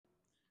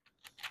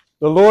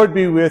The Lord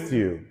be with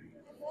you.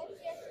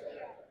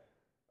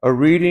 A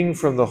reading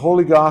from the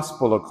Holy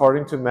Gospel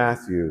according to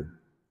Matthew.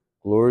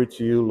 Glory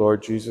to you,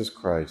 Lord Jesus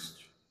Christ.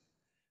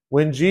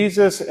 When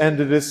Jesus and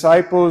the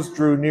disciples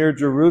drew near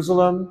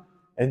Jerusalem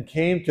and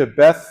came to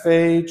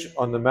Bethphage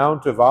on the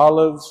Mount of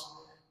Olives,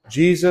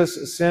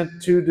 Jesus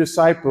sent 2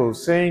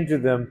 disciples, saying to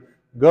them,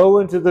 "Go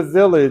into the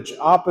village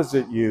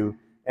opposite you,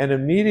 and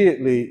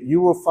immediately you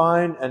will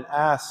find an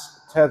ass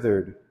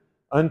tethered.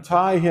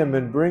 Untie him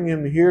and bring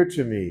him here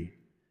to me.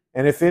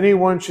 And if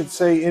anyone should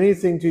say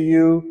anything to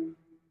you,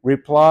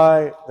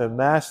 reply, 'The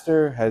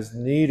Master has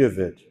need of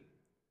it.'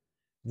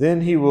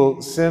 Then he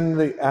will send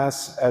the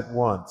ass at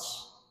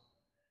once."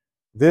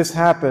 This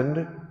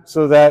happened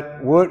so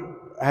that what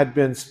had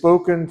been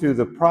spoken through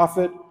the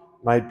prophet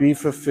might be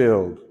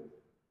fulfilled.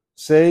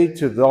 "Say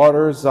to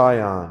daughter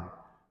Zion,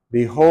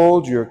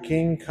 behold, your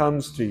king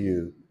comes to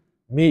you,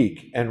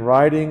 meek and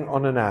riding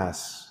on an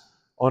ass,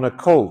 on a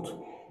colt,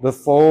 the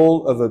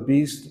foal of a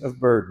beast of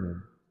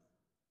burden."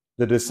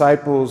 The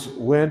disciples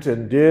went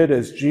and did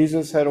as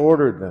Jesus had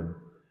ordered them.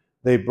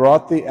 They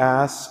brought the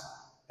ass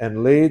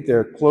and laid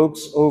their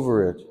cloaks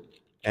over it,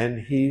 and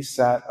he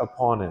sat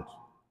upon it.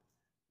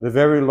 The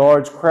very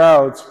large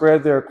crowd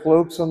spread their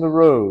cloaks on the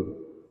road,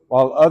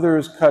 while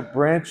others cut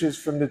branches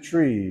from the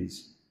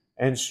trees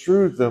and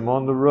strewed them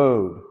on the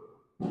road.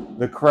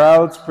 The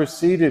crowds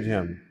preceded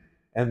him,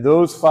 and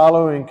those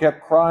following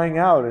kept crying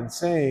out and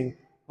saying,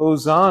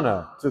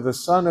 "Hosanna to the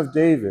Son of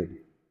David!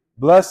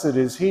 Blessed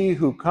is he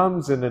who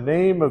comes in the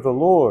name of the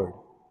Lord!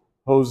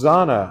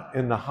 Hosanna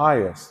in the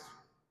highest!"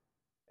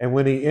 And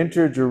when he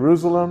entered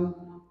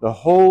Jerusalem, the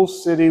whole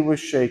city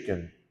was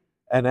shaken,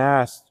 and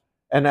asked,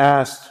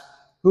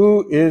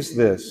 "Who is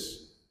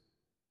this?"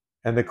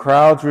 And the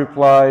crowds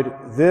replied,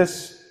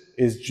 "This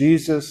is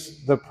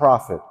Jesus the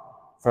prophet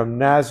from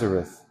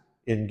Nazareth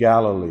in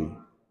Galilee."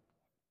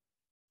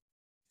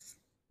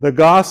 The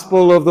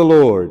Gospel of the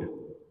Lord.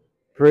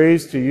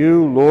 Praise to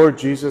you, Lord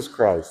Jesus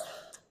Christ.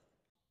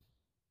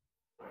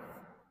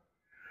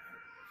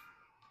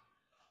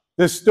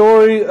 The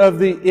story of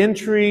the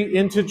entry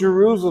into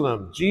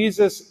Jerusalem,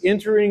 Jesus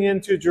entering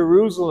into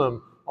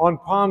Jerusalem on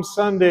Palm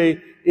Sunday,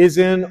 is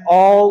in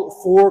all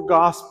 4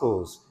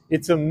 Gospels.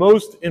 It's a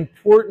most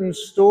important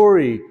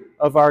story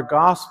of our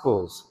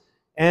Gospels.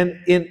 And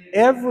in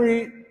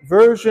every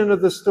version of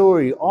the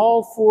story,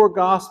 all 4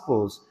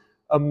 Gospels,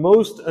 a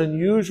most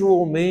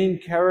unusual main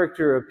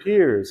character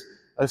appears.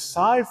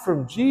 Aside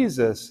from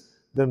Jesus,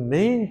 the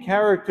main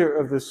character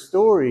of the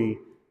story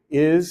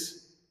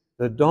is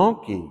the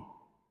donkey.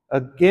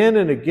 Again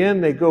and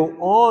again, they go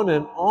on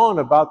and on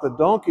about the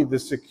donkey, the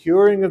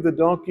securing of the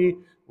donkey,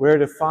 where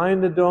to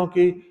find the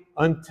donkey,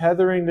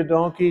 untethering the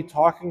donkey,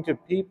 talking to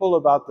people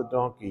about the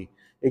donkey.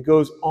 It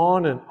goes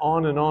on and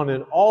on and on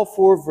in all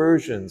 4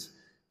 versions.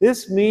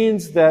 This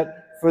means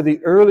that for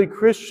the early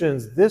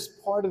Christians, this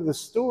part of the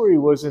story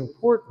was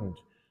important.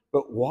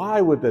 But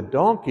why would the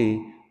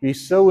donkey be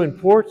so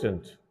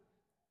important?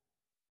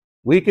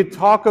 We could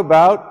talk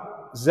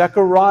about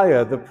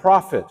Zechariah, the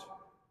prophet,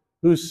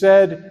 who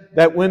said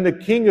that when the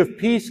King of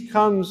Peace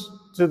comes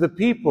to the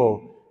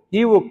people,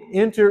 he will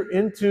enter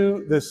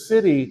into the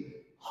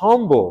city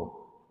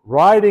humble,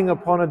 riding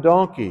upon a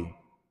donkey.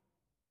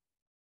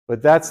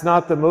 But that's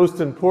not the most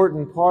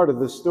important part of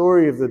the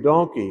story of the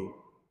donkey.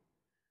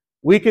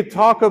 We could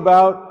talk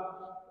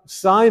about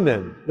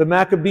Simon the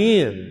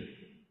Maccabean,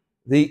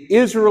 the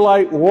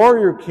Israelite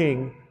warrior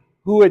king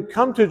who had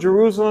come to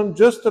Jerusalem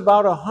just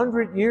about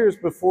 100 years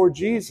before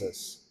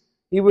Jesus.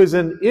 He was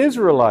an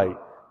Israelite,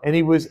 and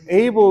he was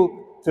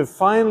able to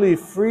finally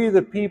free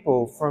the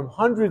people from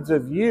hundreds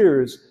of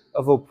years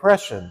of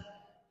oppression.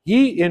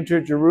 He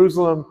entered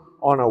Jerusalem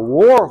on a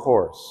war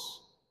horse,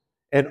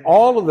 and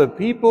all of the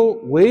people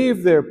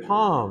waved their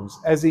palms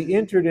as he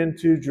entered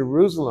into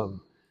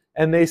Jerusalem.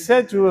 And they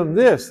said to him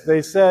this,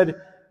 they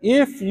said,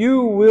 "If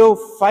you will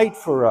fight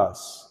for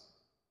us,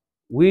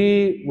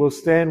 we will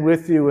stand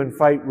with you and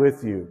fight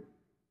with you."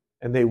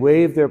 And they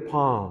waved their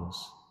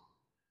palms.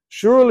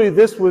 Surely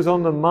this was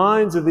on the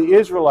minds of the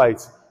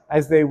Israelites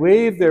as they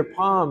waved their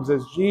palms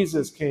as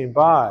Jesus came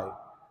by.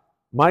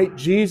 Might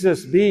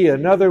Jesus be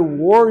another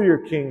warrior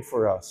king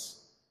for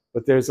us?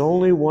 But there's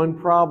only one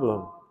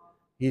problem.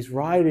 He's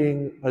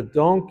riding a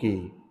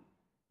donkey.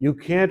 You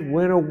can't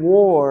win a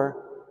war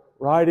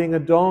riding a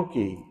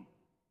donkey.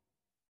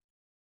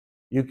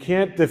 You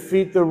can't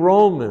defeat the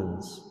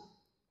Romans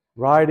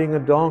riding a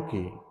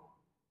donkey.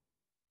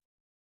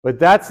 But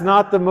that's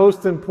not the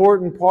most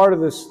important part of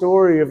the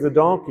story of the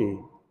donkey.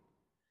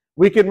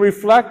 We can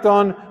reflect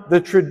on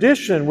the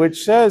tradition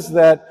which says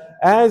that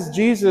as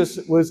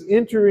Jesus was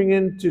entering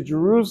into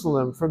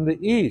Jerusalem from the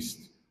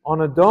east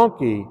on a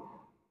donkey,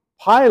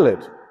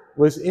 Pilate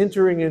was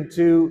entering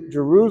into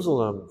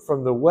Jerusalem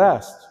from the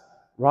west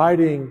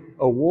riding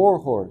a war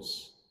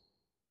horse.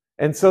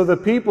 And so the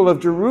people of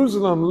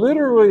Jerusalem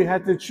literally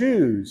had to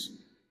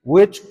choose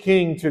which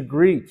king to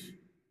greet.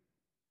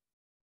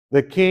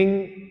 The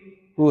king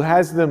who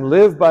has them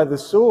live by the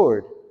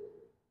sword,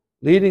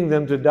 leading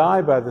them to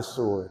die by the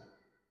sword,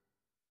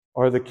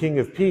 or the King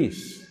of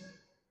Peace,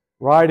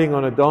 riding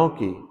on a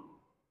donkey.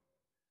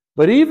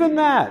 But even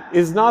that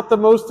is not the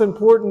most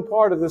important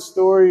part of the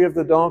story of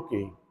the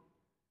donkey.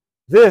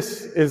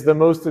 This is the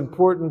most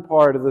important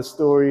part of the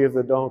story of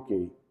the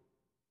donkey.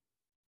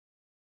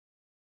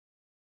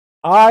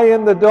 I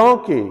am the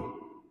donkey.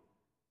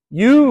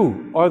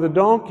 You are the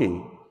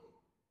donkey.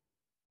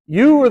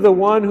 You are the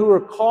one who are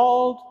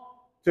called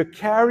to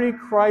carry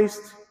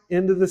Christ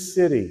into the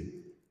city.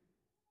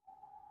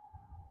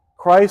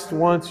 Christ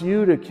wants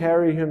you to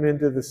carry him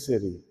into the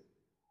city.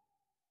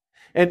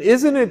 And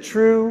isn't it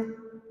true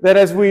that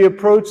as we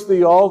approach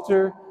the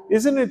altar,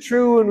 isn't it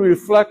true when we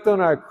reflect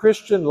on our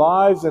Christian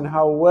lives and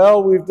how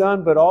well we've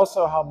done, but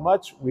also how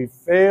much we've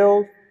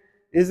failed?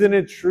 Isn't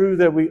it true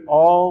that we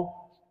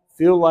all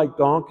feel like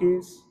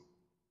donkeys?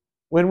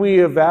 When we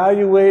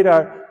evaluate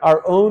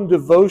our own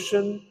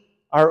devotion,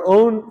 our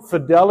own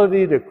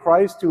fidelity to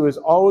Christ, who has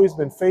always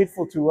been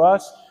faithful to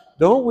us,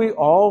 don't we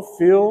all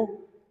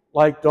feel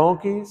like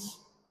donkeys?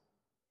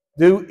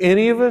 Do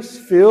any of us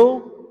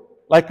feel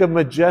like a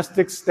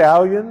majestic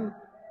stallion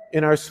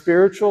in our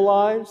spiritual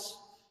lives?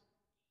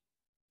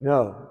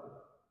 No.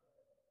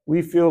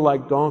 We feel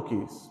like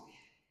donkeys.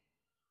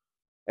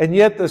 And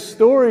yet the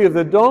story of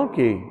the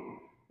donkey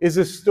is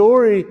a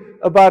story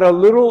about a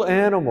little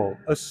animal,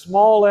 a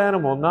small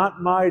animal,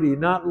 not mighty,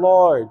 not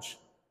large,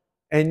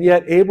 and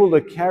yet able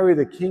to carry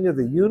the King of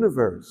the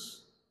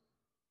universe.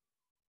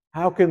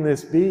 How can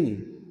this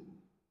be?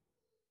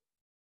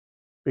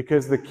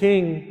 Because the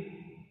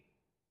King,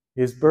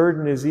 his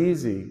burden is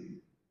easy,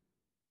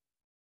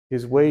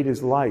 his weight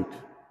is light.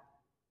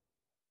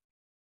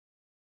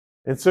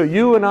 And so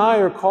you and I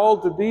are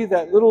called to be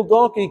that little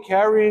donkey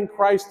carrying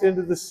Christ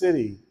into the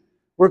city.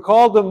 We're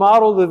called to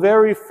model the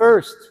very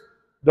first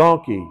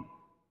donkey,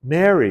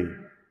 Mary,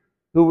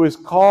 who was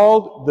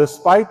called,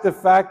 despite the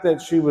fact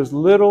that she was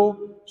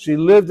little, she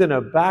lived in a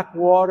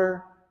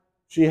backwater,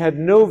 she had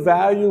no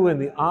value in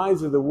the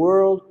eyes of the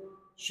world,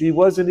 she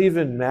wasn't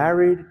even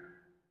married,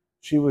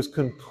 she was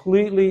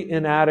completely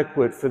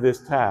inadequate for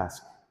this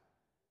task.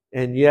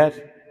 And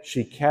yet,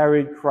 she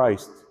carried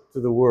Christ to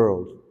the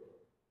world.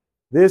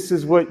 This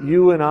is what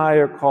you and I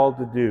are called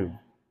to do.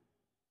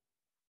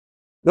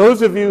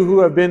 Those of you who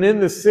have been in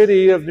the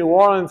city of New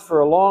Orleans for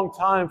a long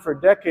time, for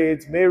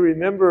decades, may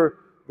remember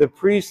the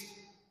priest,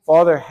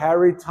 Father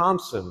Harry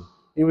Thompson.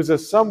 He was a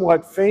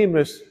somewhat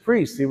famous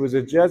priest. He was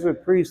a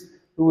Jesuit priest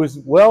who was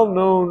well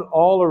known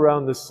all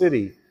around the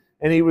city.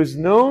 And he was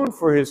known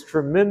for his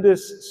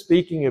tremendous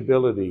speaking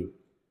ability.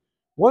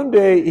 One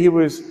day he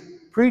was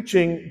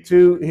preaching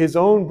to his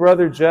own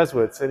brother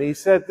Jesuits, and he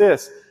said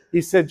this.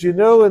 He said, you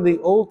know, in the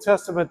Old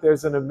Testament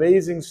there's an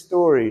amazing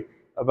story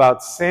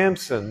about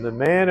Samson, the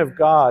man of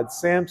God,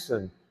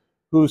 Samson,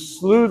 who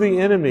slew the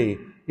enemy.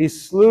 He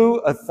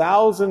slew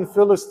 1,000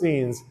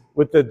 Philistines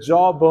with the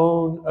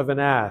jawbone of an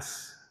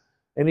ass.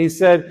 And he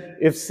said,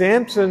 if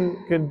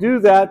Samson can do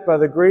that by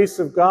the grace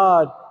of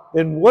God,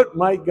 then what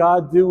might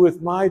God do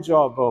with my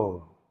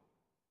jawbone?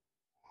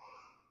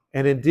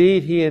 And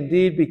indeed, he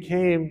indeed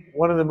became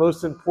one of the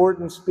most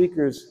important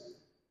speakers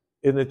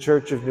in the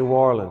Church of New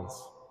Orleans.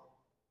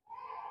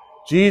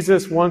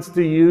 Jesus wants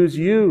to use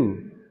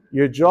you,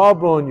 your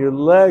jawbone, your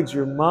legs,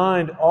 your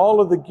mind, all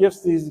of the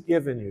gifts he's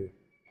given you.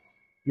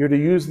 You're to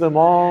use them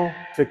all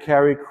to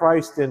carry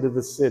Christ into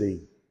the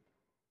city.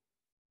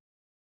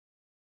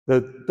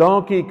 The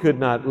donkey could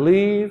not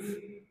leave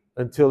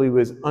until he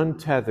was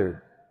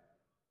untethered.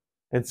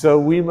 And so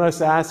we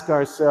must ask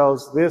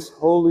ourselves this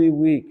Holy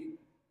Week,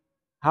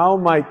 how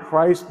might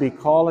Christ be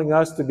calling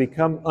us to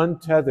become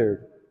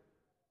untethered,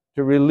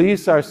 to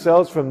release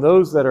ourselves from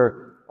those that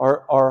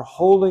are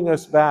holding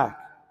us back,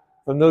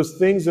 from those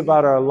things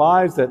about our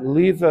lives that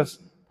leave us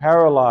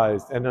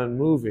paralyzed and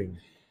unmoving,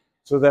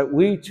 so that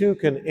we too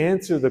can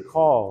answer the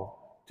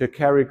call to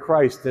carry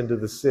Christ into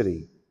the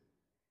city.